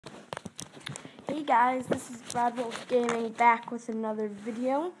Hey guys, this is Firework Gaming back with another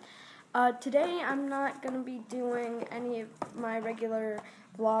video. Today I'm not going to be doing any of my regular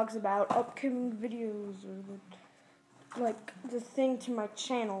vlogs about upcoming videos or the thing to my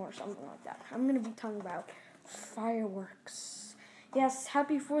channel or something like that. I'm going to be talking about fireworks. Yes,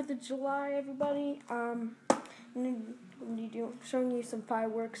 happy 4th of July everybody. I'm going to be showing you some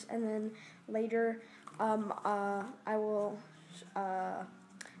fireworks, and then later I will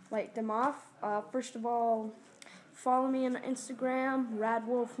light them off. First of all, follow me on Instagram,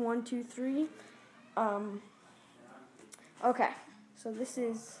 radwolf123. Okay, so this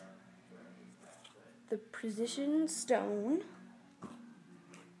is the Precision Stone,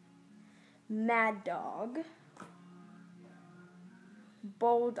 Mad Dog,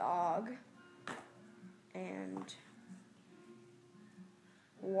 Bulldog, and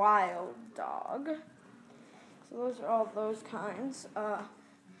Wild Dog. So those are all those kinds.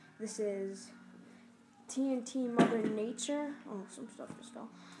 This is TNT Mother Nature. Oh, some stuff just fell.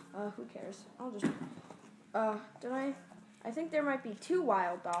 Who cares? I'll just, I think there might be two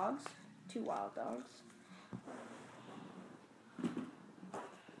wild dogs.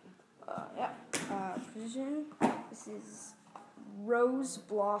 Precision. This is Rose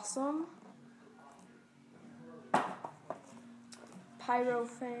Blossom.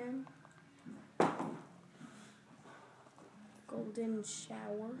 Pyrofan. Golden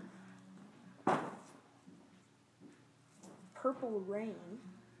Shower. Purple Rain.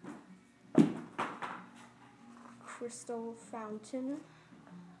 Crystal Fountain.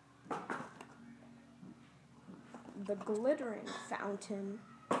 The Glittering Fountain.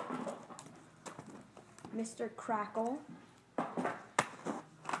 Mr. Crackle.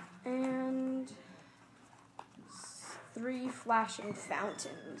 And 3 flashing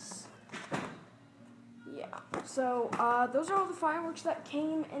fountains. Yeah, so those are all the fireworks that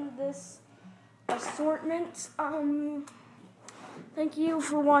came in this assortment. Thank you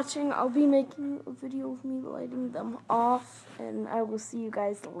for watching. I'll be making a video of me lighting them off, and I will see you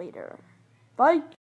guys later. Bye!